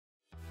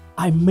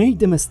I made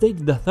the mistake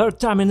the third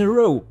time in a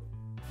row!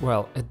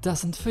 Well, it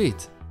doesn't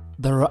fit.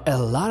 There are a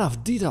lot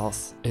of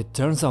details. It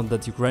turns out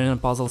that Ukrainian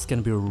puzzles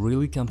can be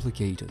really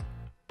complicated.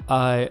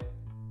 I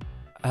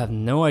have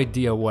no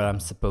idea what I'm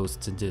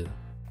supposed to do.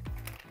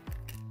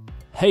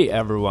 Hey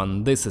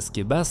everyone, this is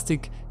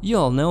Cubastic. You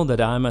all know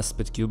that I'm a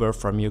speedcuber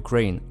from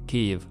Ukraine,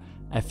 Kyiv.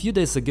 A few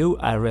days ago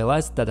I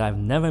realized that I've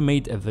never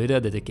made a video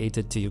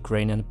dedicated to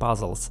Ukrainian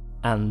puzzles,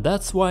 and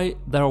that's why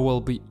there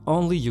will be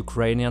only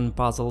Ukrainian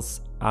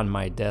puzzles on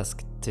my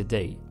desk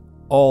today.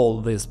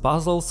 All these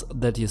puzzles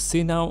that you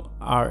see now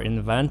are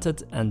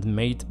invented and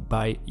made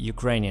by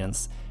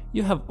Ukrainians.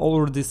 You have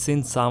already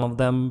seen some of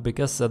them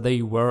because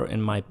they were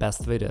in my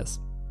past videos.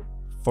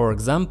 For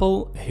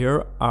example,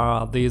 here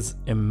are these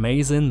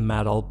amazing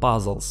metal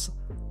puzzles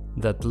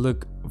that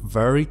look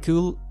very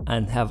cool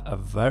and have a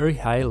very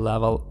high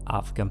level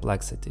of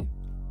complexity.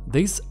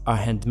 These are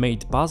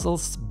handmade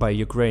puzzles by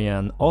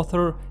Ukrainian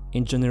author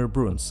Engineer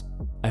Bruns.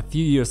 A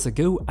few years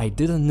ago I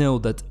didn't know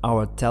that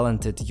our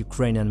talented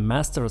Ukrainian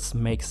masters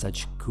make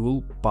such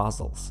cool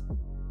puzzles.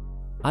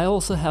 I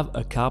also have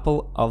a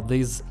couple of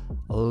these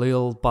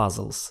little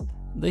puzzles.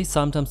 They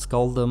sometimes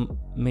call them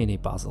mini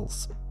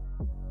puzzles.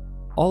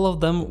 All of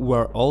them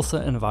were also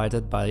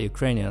invited by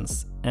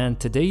Ukrainians, and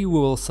today we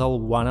will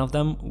solve one of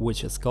them,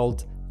 which is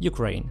called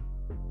Ukraine.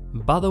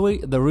 By the way,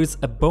 there is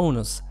a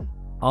bonus.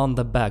 On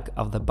the back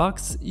of the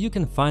box you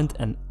can find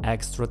an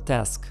extra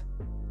task,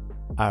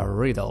 a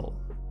riddle.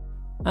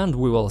 And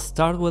we will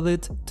start with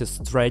it to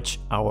stretch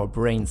our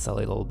brains a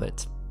little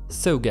bit.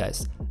 So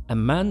guys, a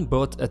man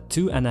bought a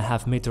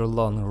 2.5 meter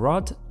long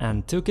rod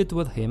and took it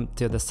with him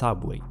to the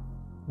subway.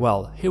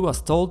 Well, he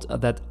was told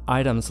that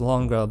items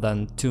longer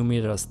than 2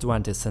 meters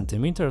 20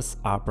 centimeters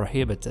are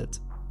prohibited.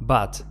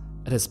 But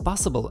it is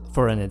possible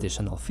for an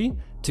additional fee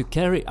to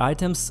carry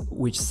items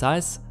which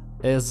size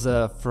is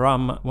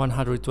from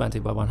 120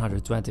 by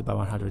 120 by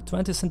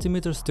 120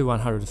 centimeters to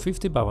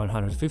 150 by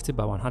 150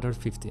 by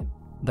 150.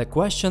 The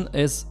question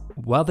is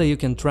whether you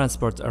can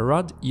transport a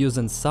rod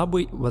using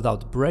subway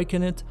without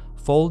breaking it,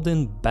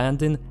 folding,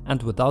 bending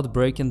and without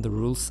breaking the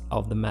rules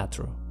of the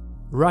metro.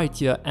 Write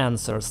your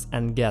answers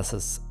and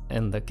guesses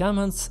in the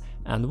comments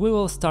and we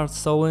will start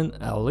solving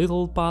a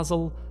little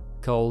puzzle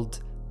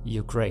called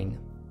Ukraine,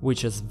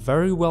 which is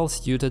very well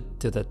suited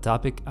to the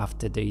topic of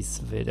today's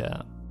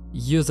video.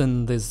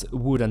 Using these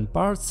wooden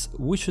parts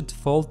we should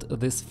fold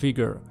this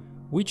figure,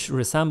 which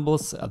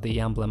resembles the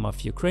emblem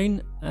of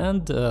Ukraine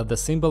and the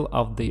symbol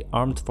of the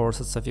armed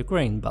forces of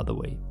Ukraine, by the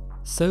way.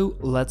 So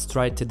let's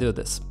try to do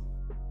this.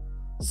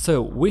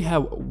 So we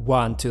have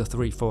 1, 2,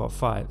 3, 4,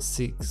 5,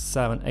 6,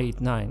 7,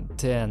 8, 9,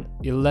 10,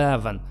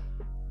 11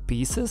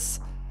 pieces.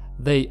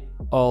 They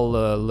all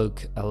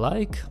look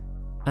alike.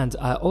 And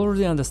I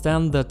already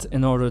understand that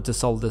in order to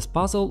solve this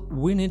puzzle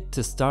we need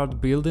to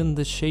start building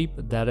the shape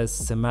that is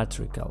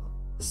symmetrical.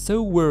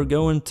 So we're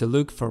going to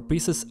look for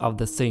pieces of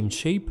the same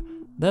shape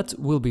that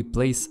will be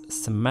placed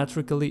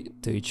symmetrically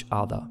to each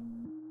other.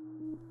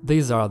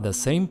 These are the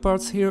same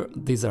parts here,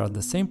 these are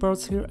the same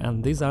parts here,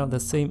 and these are the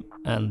same,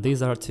 and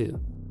these are too.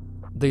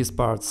 These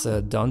parts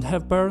don't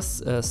have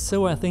pairs,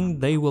 so I think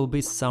they will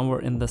be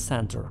somewhere in the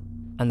center.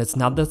 And it's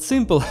not that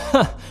simple,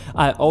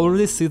 I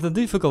already see the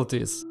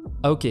difficulties.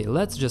 Okay,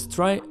 let's just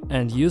try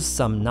and use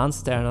some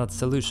non-standard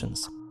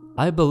solutions.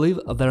 I believe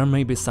there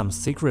may be some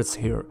secrets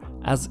here,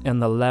 as in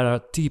the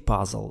letter T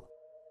puzzle.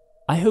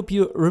 I hope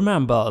you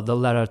remember the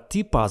letter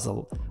T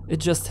puzzle, it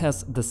just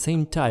has the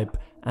same type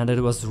and it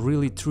was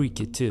really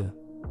tricky too.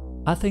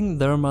 I think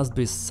there must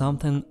be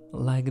something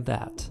like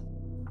that.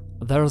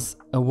 There's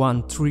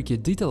one tricky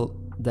detail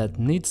that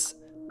needs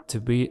to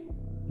be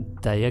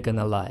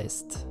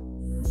diagonalized.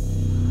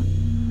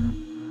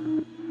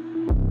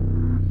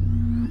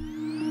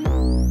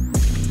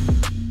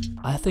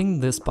 I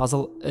think this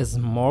puzzle is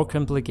more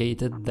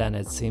complicated than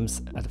it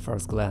seems at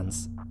first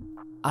glance.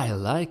 I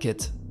like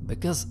it,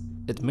 because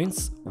it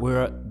means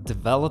we're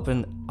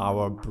developing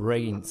our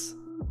brains.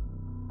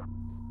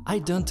 I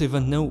don't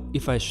even know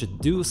if I should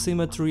do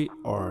symmetry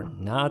or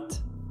not.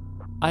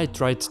 I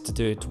tried to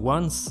do it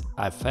once,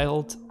 I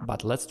failed,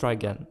 but let's try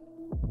again.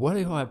 What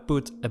if I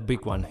put a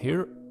big one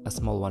here, a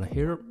small one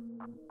here,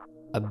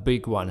 a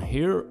big one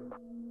here?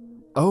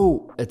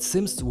 Oh, it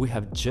seems we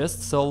have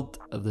just solved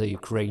the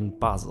Ukraine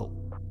puzzle.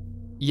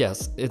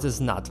 Yes, it is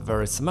not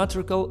very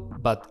symmetrical,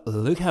 but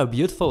look how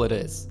beautiful it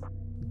is.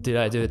 Did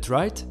I do it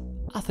right?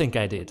 I think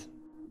I did.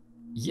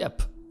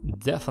 Yep,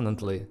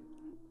 definitely.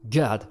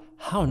 God,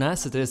 how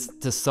nice it is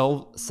to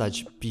solve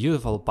such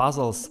beautiful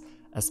puzzles,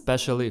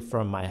 especially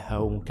from my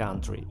home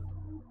country.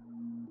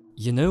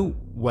 You know,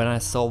 when I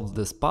solved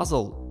this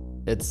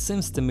puzzle, it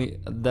seems to me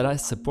that I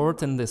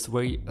support in this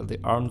way the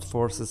armed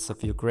forces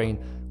of Ukraine,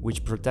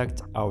 which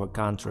protect our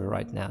country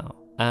right now.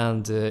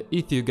 And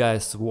if you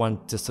guys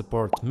want to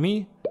support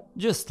me,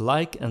 just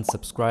like and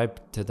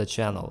subscribe to the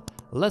channel.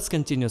 Let's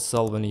continue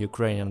solving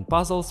Ukrainian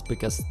puzzles,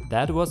 because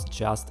that was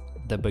just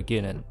the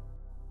beginning.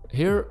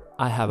 Here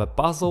I have a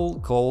puzzle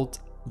called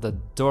the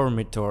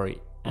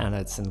dormitory, and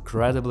it's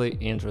incredibly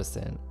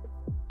interesting.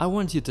 I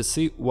want you to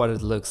see what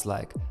it looks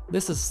like.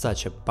 This is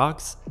such a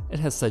box, it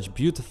has such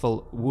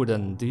beautiful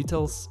wooden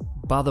details.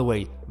 By the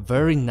way,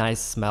 very nice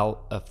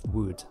smell of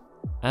wood.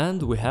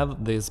 And we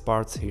have these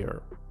parts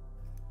here.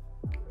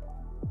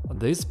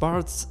 These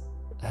parts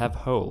have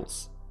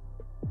holes.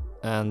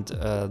 And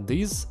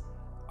these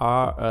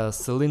are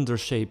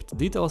cylinder-shaped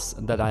details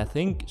that I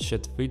think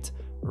should fit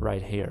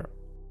right here.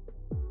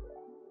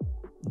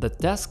 The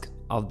task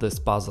of this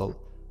puzzle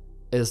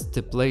is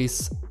to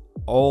place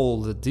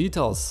all the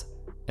details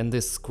in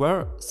this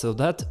square so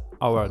that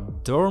our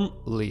dorm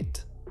lid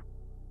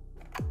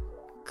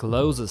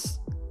closes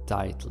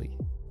tightly.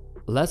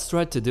 Let's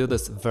try to do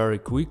this very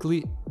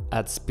quickly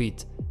at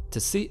speed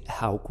to see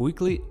how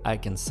quickly I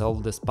can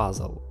solve this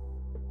puzzle.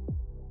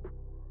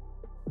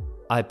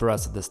 I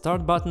press the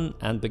start button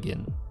and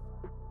begin.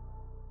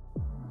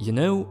 You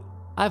know,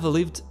 I've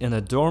lived in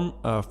a dorm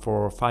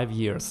for 5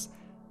 years,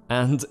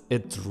 and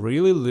it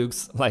really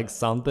looks like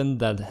something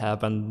that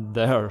happened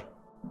there.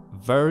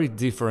 Very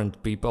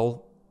different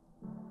people,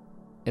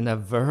 in a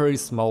very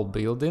small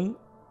building,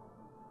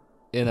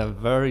 in a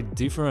very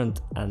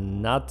different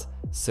and not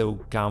so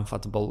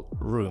comfortable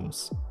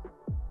rooms.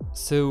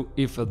 So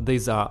if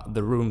these are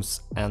the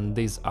rooms and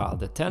these are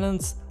the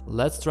tenants,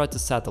 let's try to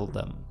settle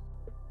them.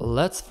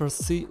 Let's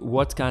first see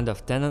what kind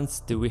of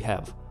tenants do we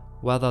have,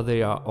 whether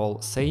they are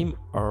all same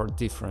or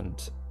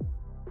different.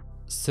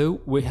 So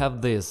we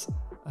have this,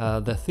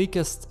 the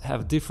thickest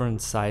have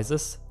different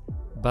sizes,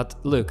 but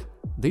look,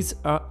 these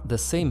are the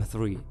same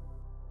 3.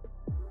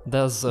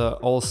 There's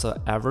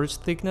also average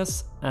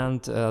thickness,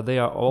 and they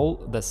are all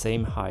the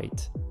same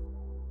height.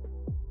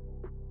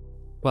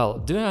 Well,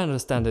 do I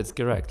understand it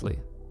correctly?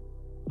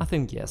 I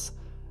think yes.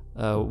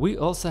 We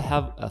also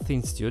have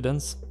thin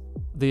students.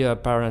 Their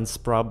parents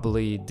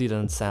probably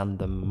didn't send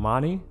them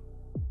money.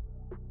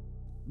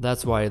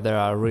 That's why they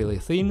are really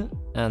thin,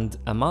 and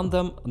among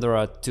them there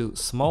are 2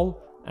 small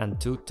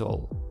and 2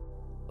 tall.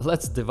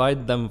 Let's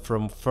divide them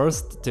from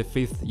 1st to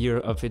 5th year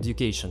of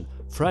education.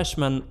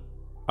 Freshmen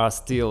are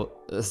still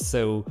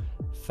so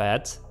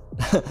fat,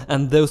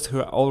 and those who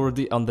are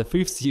already on the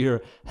 5th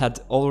year had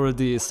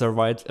already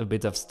survived a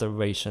bit of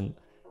starvation.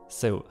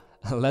 So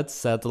let's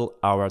settle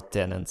our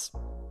tenants.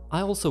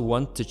 I also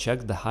want to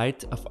check the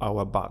height of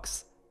our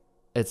box.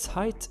 Its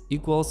height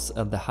equals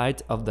the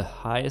height of the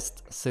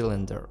highest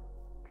cylinder.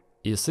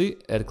 You see,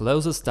 it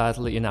closes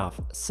tightly enough,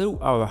 so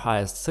our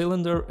highest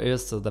cylinder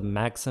is the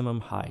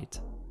maximum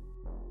height.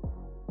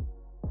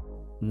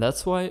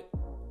 That's why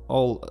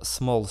all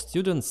small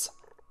students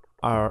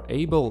are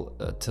able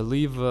to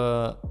live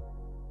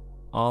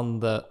on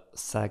the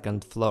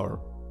 2nd floor.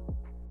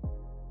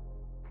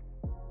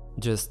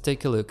 Just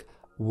take a look,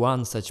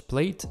 one such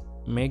plate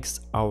makes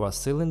our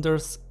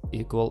cylinders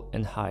equal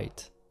in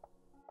height.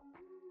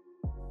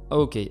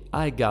 Okay,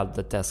 I got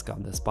the task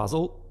of this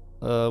puzzle.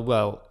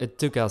 Well, it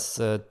took us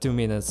 2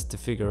 minutes to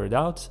figure it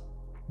out.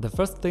 The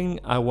first thing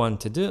I want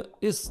to do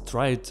is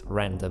try it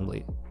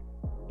randomly.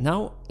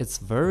 Now it's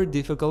very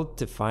difficult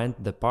to find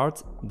the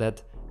part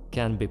that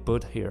can be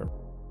put here,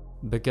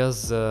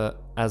 because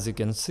as you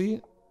can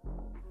see,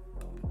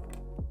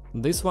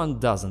 this one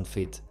doesn't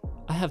fit.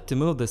 I have to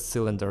move this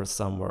cylinder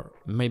somewhere,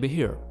 maybe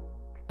here.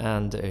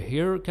 And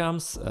here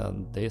comes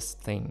this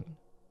thing.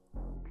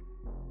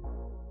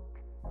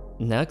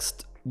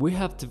 Next, we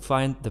have to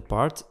find the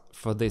part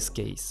for this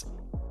case.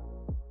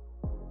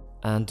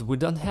 And we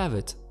don't have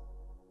it.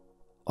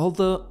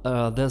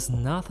 Although there's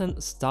nothing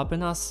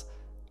stopping us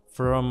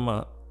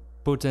from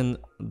putting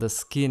the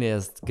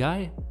skinniest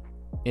guy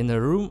in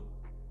a room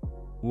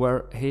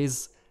where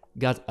he's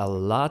got a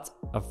lot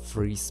of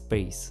free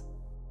space.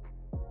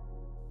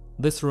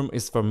 This room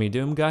is for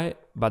medium guy,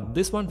 but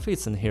this one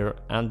fits in here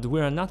and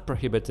we are not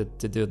prohibited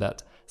to do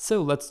that,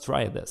 so let's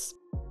try this.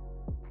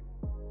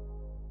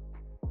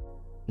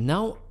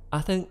 Now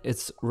I think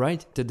it's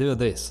right to do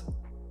this.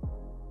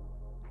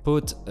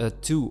 Put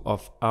 2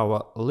 of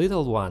our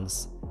little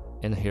ones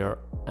in here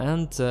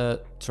and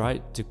try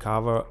to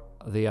cover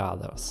the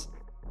others.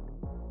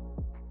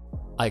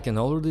 I can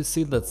already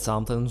see that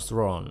something's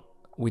wrong.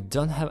 We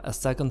don't have a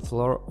 2nd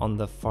floor on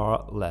the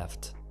far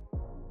left.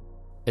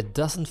 It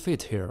doesn't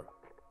fit here.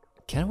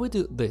 Can we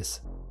do this?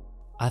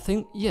 I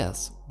think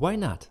yes, why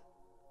not?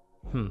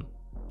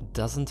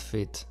 Doesn't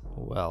fit.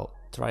 Well,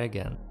 try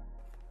again.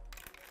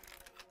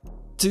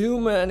 Too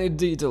many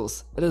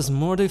details. It is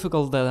more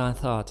difficult than I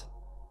thought.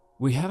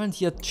 We haven't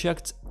yet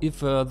checked if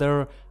there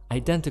are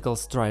identical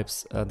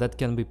stripes that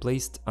can be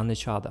placed on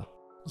each other.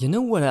 You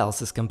know what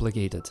else is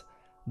complicated?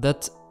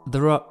 That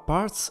there are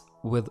parts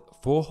with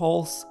 4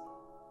 holes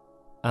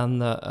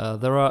and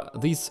there are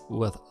these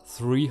with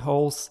 3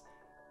 holes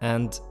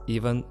and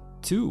even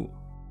 2.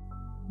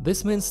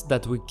 This means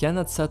that we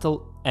cannot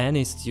settle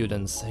any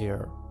students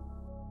here.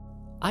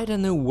 I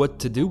don't know what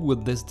to do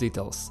with these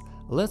details.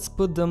 Let's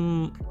put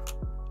them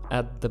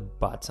at the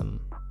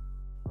bottom.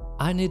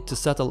 I need to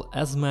settle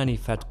as many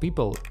fat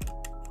people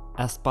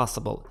as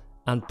possible,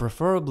 and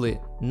preferably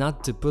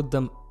not to put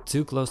them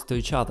too close to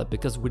each other,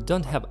 because we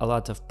don't have a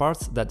lot of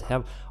parts that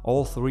have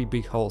all 3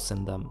 big holes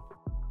in them.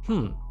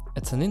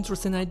 It's an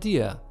interesting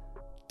idea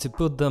to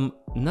put them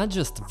not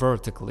just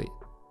vertically,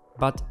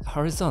 but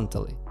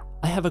horizontally.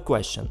 I have a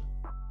question.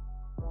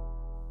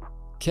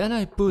 Can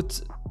I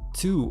put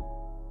two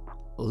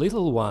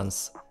little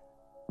ones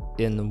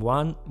in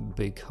one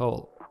big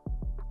hole?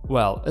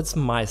 Well, it's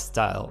my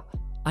style.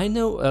 I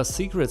know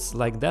secrets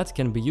like that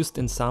can be used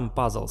in some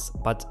puzzles,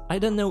 but I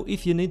don't know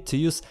if you need to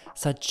use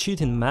such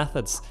cheating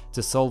methods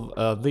to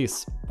solve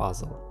this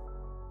puzzle.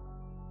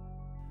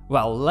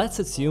 Well, let's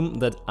assume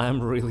that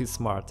I'm really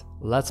smart.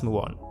 Let's move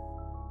on.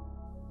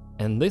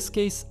 In this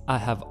case, I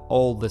have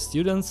all the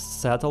students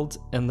settled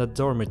in the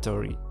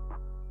dormitory.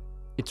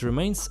 It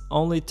remains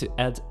only to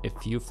add a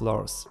few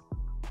floors.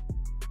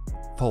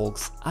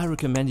 Folks, I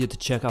recommend you to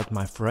check out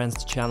my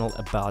friend's channel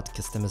about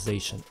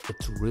customization.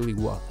 It's really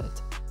worth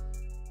it.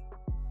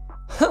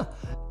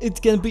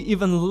 It can be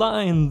even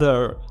lying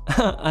there!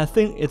 I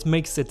think it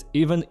makes it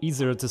even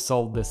easier to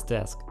solve this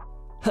task.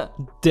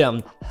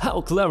 Damn,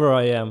 how clever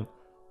I am!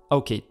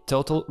 Okay,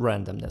 total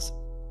randomness.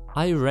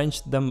 I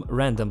arranged them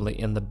randomly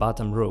in the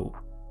bottom row.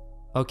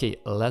 Okay,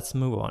 let's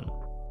move on.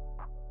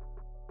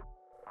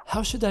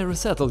 How should I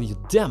resettle you,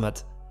 damn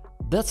it?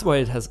 That's why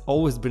it has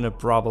always been a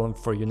problem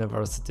for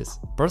universities.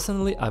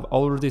 Personally, I've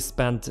already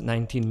spent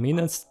 19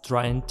 minutes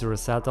trying to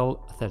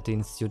resettle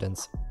 13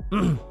 students.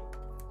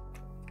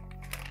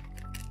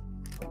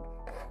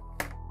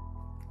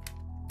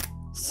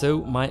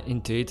 So my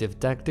intuitive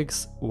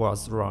tactics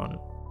was wrong.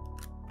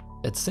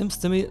 It seems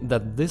to me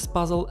that this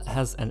puzzle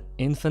has an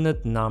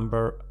infinite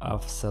number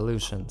of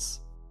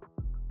solutions.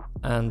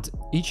 And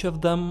each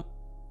of them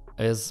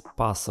is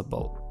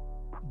possible.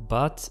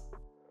 But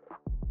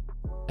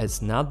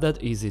it's not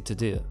that easy to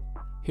do.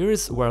 Here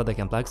is where the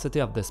complexity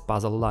of this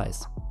puzzle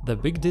lies. The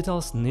big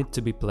details need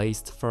to be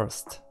placed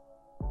first.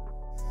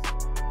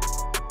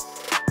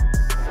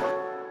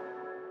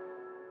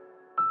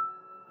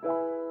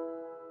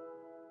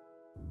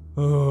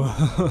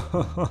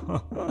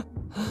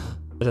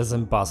 It is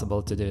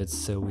impossible to do it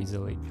so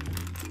easily.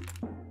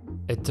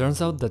 It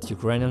turns out that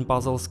Ukrainian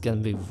puzzles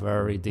can be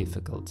very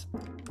difficult.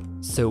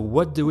 So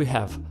what do we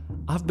have?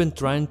 I've been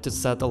trying to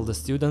settle the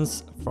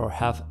students for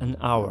half an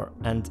hour,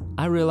 and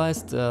I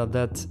realized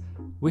that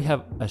we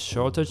have a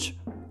shortage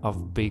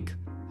of big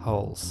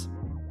holes.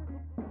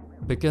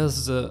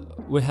 Because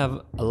we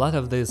have a lot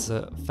of these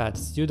fat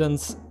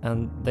students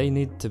and they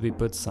need to be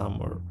put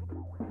somewhere.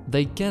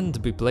 They can't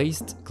be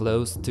placed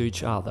close to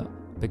each other,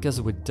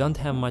 because we don't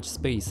have much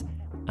space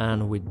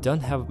and we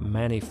don't have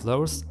many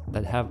floors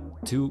that have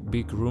two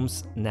big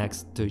rooms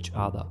next to each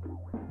other.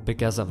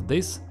 Because of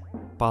this,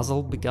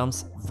 puzzle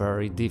becomes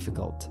very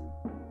difficult.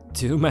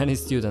 Too many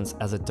students,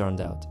 as it turned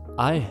out.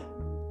 I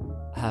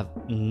have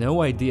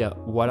no idea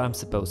what I'm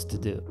supposed to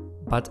do,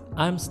 but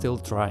I'm still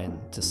trying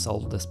to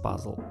solve this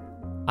puzzle.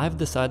 I've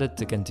decided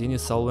to continue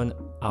solving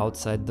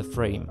outside the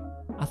frame.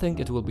 I think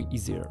it will be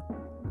easier.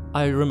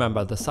 I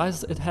remember the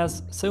size it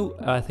has, so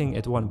I think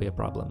it won't be a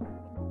problem.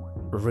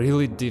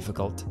 Really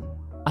difficult.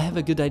 I have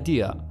a good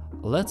idea.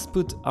 Let's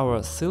put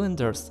our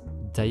cylinders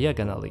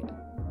diagonally.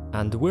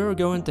 And we're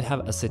going to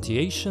have a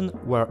situation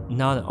where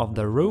none of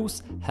the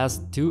rows has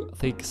two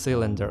thick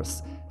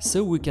cylinders,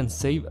 so we can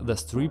save the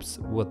strips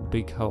with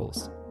big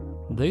holes.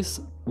 This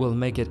will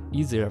make it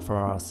easier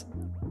for us,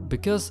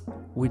 because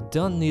we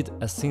don't need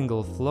a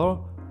single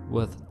floor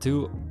with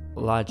two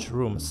large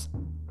rooms.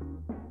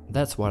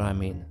 That's what I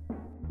mean.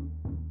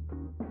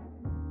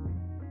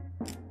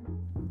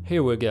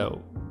 Here we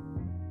go.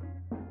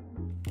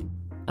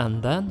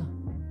 And then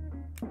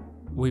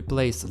we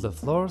place the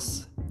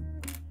floors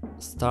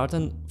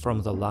starting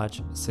from the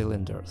large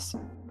cylinders.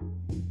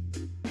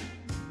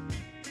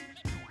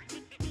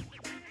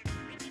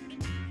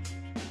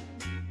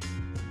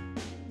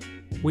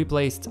 We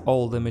placed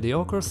all the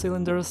mediocre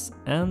cylinders,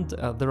 and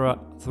there are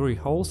 3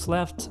 holes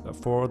left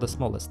for the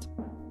smallest.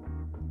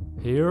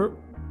 Here,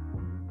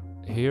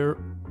 here,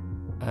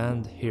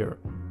 and here.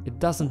 It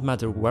doesn't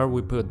matter where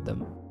we put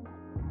them.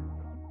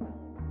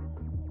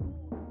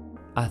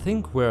 I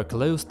think we're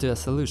close to a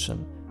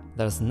solution.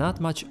 There's not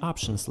much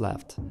options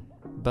left,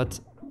 but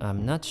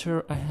I'm not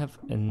sure I have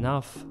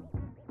enough.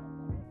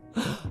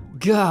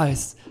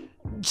 Guys,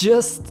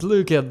 just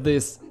look at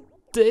this.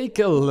 Take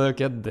a look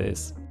at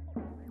this.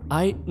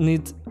 I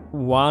need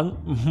one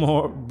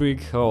more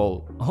big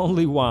hole.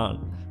 Only one.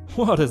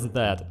 What is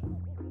that?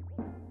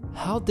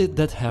 How did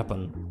that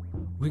happen?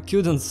 We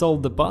couldn't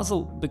solve the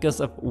puzzle because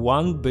of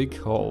one big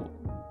hole.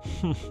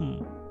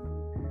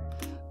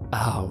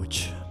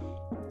 Ouch.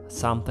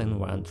 Something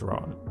went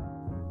wrong.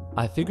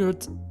 I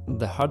figured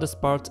the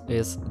hardest part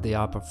is the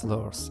upper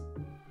floors.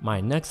 My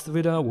next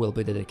video will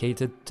be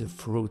dedicated to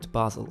fruit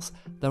puzzles.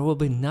 There will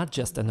be not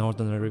just an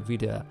ordinary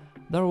video,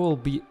 there will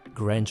be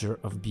grandeur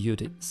of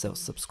beauty, so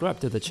subscribe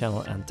to the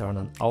channel and turn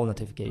on all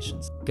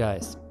notifications.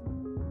 Guys,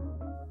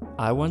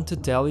 I want to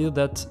tell you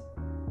that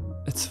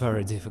it's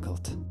very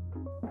difficult.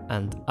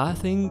 And I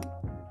think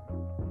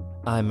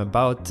I'm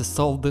about to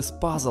solve this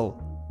puzzle.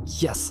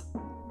 Yes!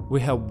 We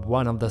have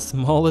one of the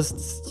smallest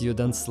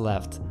students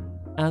left,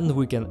 and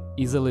we can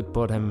easily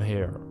put him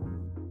here.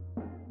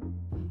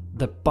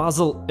 The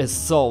puzzle is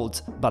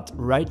solved, but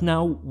right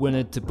now we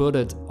need to put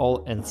it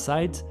all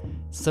inside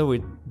so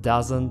it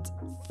doesn't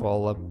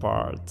fall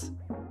apart.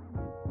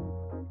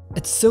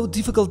 It's so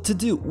difficult to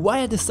do.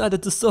 Why I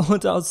decided to solve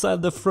it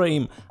outside the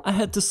frame? I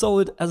had to solve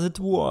it as it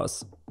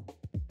was.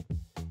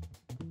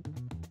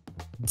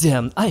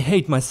 Damn, I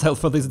hate myself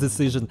for this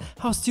decision.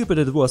 How stupid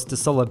it was to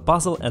solve a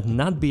puzzle and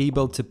not be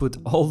able to put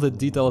all the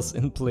details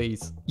in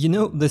place. You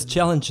know, this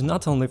challenge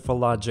not only for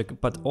logic,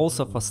 but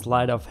also for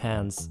sleight of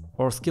hands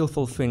or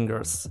skillful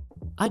fingers.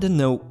 I don't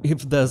know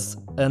if there's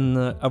an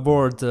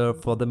award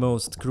for the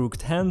most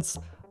crooked hands,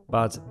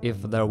 but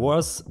if there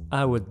was,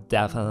 I would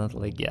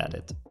definitely get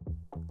it.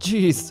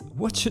 Jeez,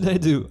 what should I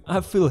do? I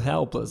feel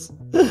helpless.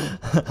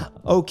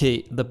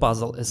 Okay, the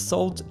puzzle is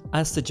solved.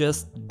 I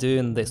suggest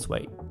doing this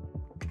way.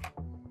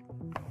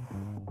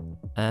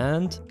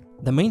 And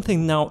the main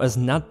thing now is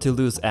not to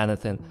lose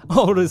anything.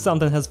 Already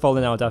something has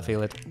fallen out, I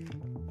feel it.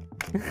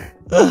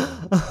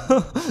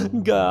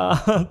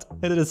 God,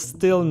 it is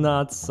still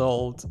not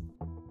solved.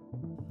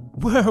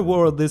 Where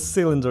were these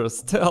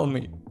cylinders? Tell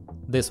me.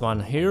 This one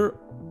here,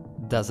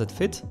 does it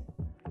fit?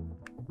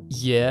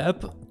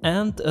 Yep,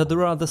 and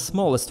there are the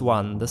smallest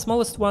one. The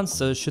smallest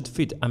ones should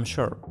fit, I'm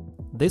sure.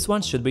 This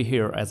one should be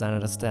here, as I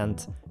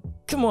understand.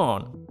 Come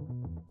on!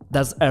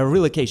 There's a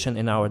relocation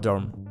in our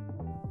dorm.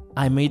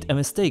 I made a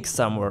mistake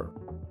somewhere.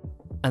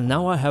 And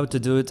now I have to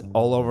do it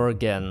all over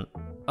again.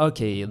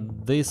 Okay,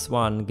 this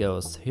one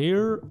goes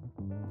here.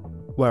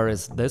 Where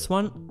is this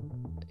one?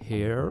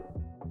 Here.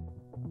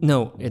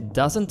 No, it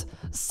doesn't.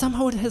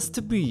 Somehow it has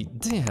to be.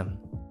 Damn.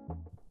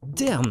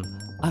 Damn,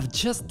 I've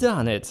just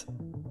done it.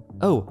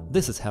 Oh,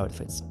 this is how it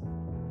fits.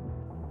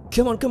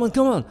 Come on, come on,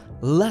 come on!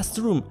 Last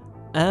room!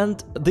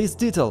 And this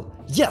detail.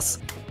 Yes!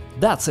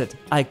 That's it!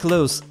 I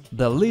close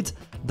the lid.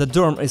 The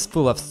dorm is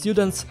full of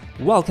students.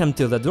 Welcome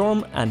to the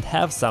dorm and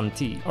have some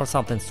tea or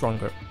something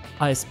stronger.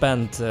 I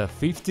spent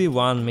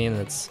 51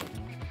 minutes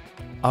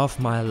of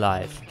my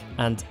life,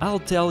 and I'll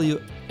tell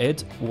you,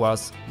 it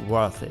was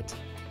worth it.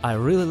 I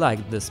really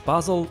liked this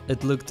puzzle.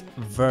 It looked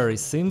very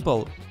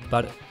simple,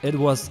 but it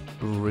was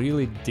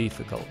really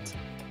difficult.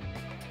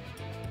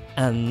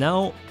 And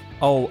now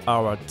all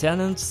our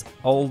tenants,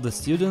 all the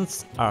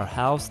students are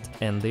housed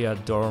in their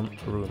dorm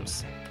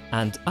rooms.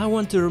 And I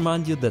want to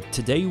remind you that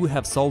today we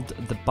have solved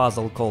the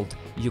puzzle called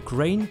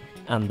Ukraine,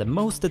 and the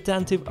most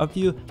attentive of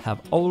you have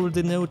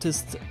already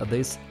noticed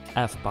this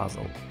F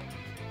puzzle.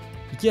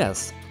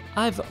 Yes,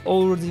 I've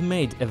already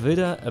made a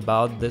video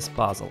about this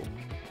puzzle,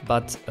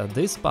 but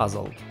this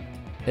puzzle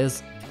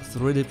is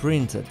 3D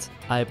printed.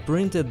 I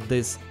printed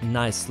this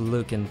nice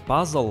looking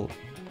puzzle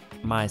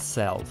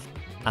myself,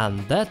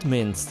 and that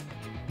means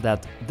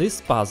that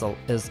this puzzle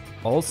is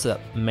also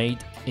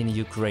made in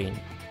Ukraine.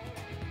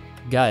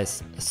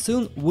 Guys,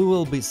 soon we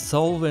will be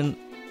solving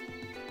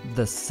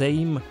the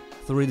same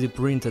 3D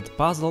printed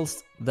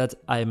puzzles that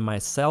I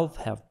myself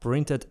have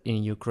printed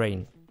in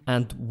Ukraine.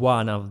 And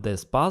one of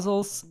these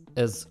puzzles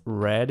is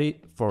ready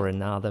for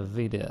another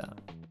video.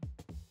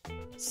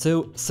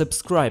 So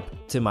subscribe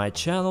to my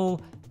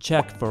channel,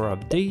 check for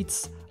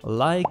updates,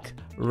 like,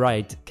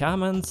 write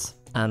comments,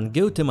 and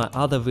go to my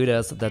other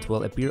videos that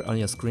will appear on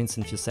your screens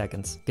in a few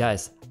seconds.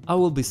 Guys, I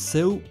will be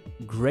so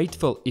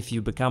grateful if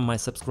you become my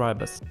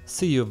subscribers.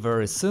 See you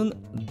very soon.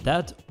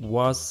 That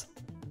was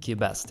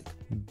Cubastic.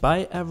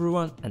 Bye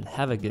everyone and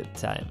have a good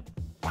time.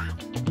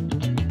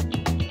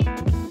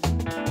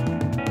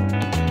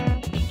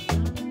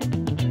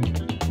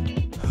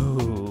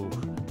 Ooh,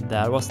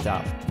 that was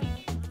tough.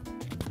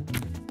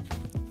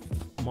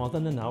 More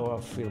than an hour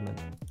of filming.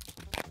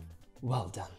 Well done.